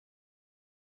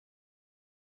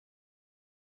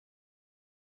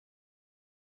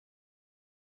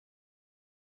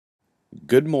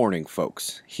Good morning,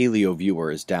 folks. Helio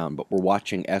viewer is down, but we're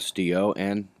watching SDO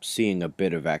and seeing a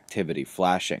bit of activity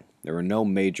flashing. There were no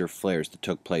major flares that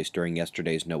took place during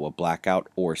yesterday's NOAA blackout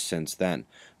or since then,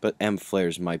 but M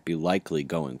flares might be likely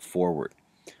going forward.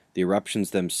 The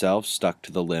eruptions themselves stuck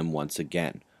to the limb once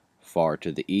again. Far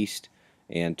to the east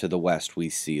and to the west we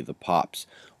see the pops.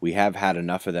 We have had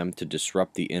enough of them to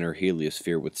disrupt the inner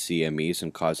heliosphere with CMEs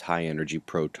and cause high-energy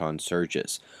proton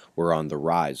surges. We're on the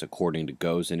rise, according to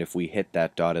GOES, and if we hit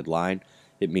that dotted line,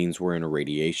 it means we're in a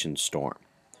radiation storm.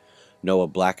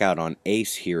 NOAA blackout on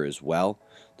ACE here as well.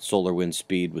 The solar wind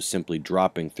speed was simply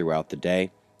dropping throughout the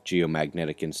day,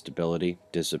 geomagnetic instability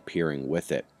disappearing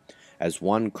with it. As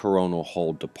one coronal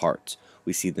hole departs,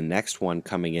 we see the next one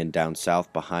coming in down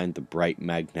south behind the bright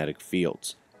magnetic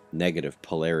fields. Negative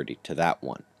polarity to that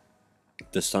one.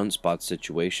 The sunspot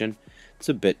situation, it's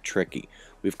a bit tricky.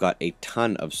 We've got a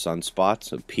ton of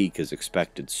sunspots, a peak is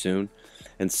expected soon,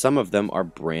 and some of them are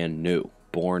brand new,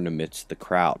 born amidst the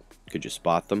crowd. Could you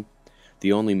spot them?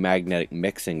 The only magnetic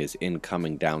mixing is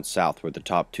incoming down south where the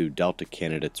top two Delta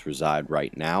candidates reside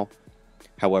right now.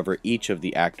 However, each of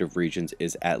the active regions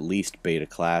is at least beta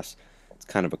class. It's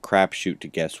kind of a crapshoot to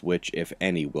guess which, if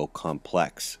any, will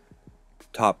complex.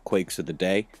 Top quakes of the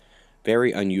day.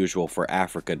 Very unusual for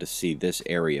Africa to see this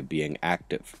area being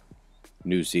active.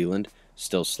 New Zealand,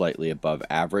 still slightly above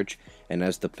average, and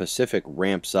as the Pacific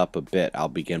ramps up a bit, I'll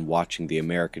begin watching the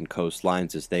American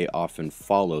coastlines as they often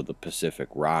follow the Pacific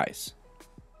rise.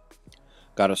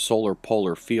 Got a solar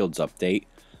polar fields update.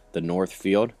 The north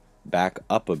field back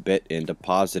up a bit into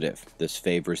positive. This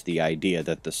favors the idea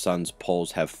that the sun's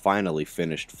poles have finally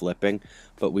finished flipping,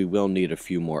 but we will need a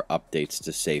few more updates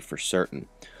to say for certain.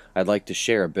 I'd like to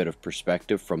share a bit of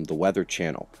perspective from the Weather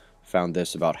Channel. Found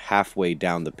this about halfway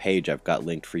down the page I've got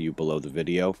linked for you below the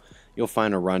video. You'll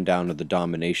find a rundown of the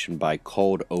domination by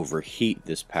cold over heat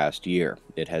this past year.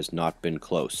 It has not been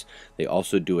close. They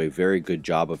also do a very good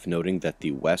job of noting that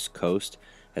the West Coast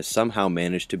has somehow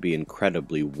managed to be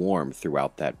incredibly warm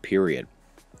throughout that period.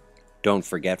 Don't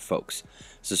forget, folks,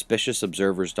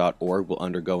 suspiciousobservers.org will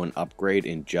undergo an upgrade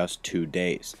in just 2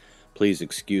 days. Please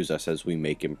excuse us as we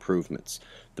make improvements.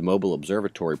 The Mobile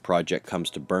Observatory Project comes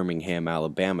to Birmingham,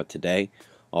 Alabama today.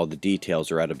 All the details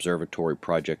are at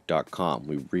observatoryproject.com.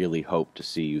 We really hope to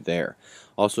see you there.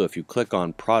 Also, if you click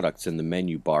on products in the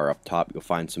menu bar up top, you'll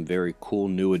find some very cool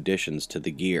new additions to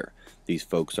the gear. These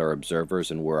folks are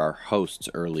observers and were our hosts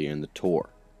early in the tour.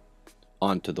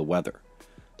 On to the weather.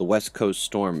 The West Coast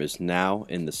storm is now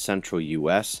in the central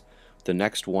U.S., the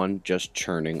next one just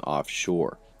churning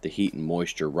offshore. The heat and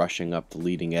moisture rushing up the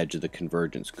leading edge of the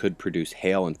convergence could produce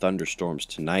hail and thunderstorms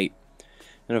tonight.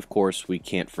 And of course, we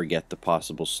can't forget the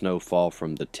possible snowfall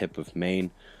from the tip of Maine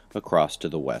across to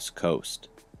the west coast.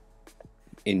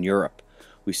 In Europe,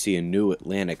 we see a new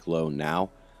Atlantic low now,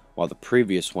 while the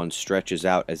previous one stretches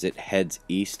out as it heads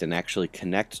east and actually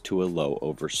connects to a low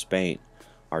over Spain.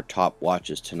 Our top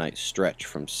watches tonight stretch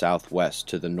from southwest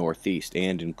to the northeast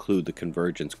and include the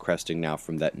convergence cresting now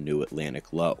from that new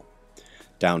Atlantic low.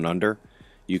 Down under,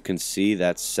 you can see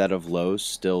that set of lows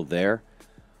still there.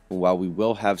 While we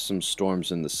will have some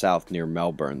storms in the south near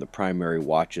Melbourne, the primary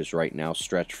watches right now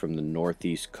stretch from the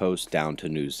northeast coast down to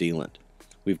New Zealand.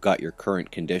 We've got your current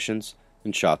conditions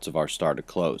and shots of our star to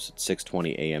close at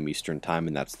 6:20 a.m. Eastern Time,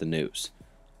 and that's the news.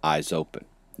 Eyes open,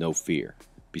 no fear.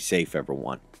 Be safe,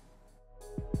 everyone.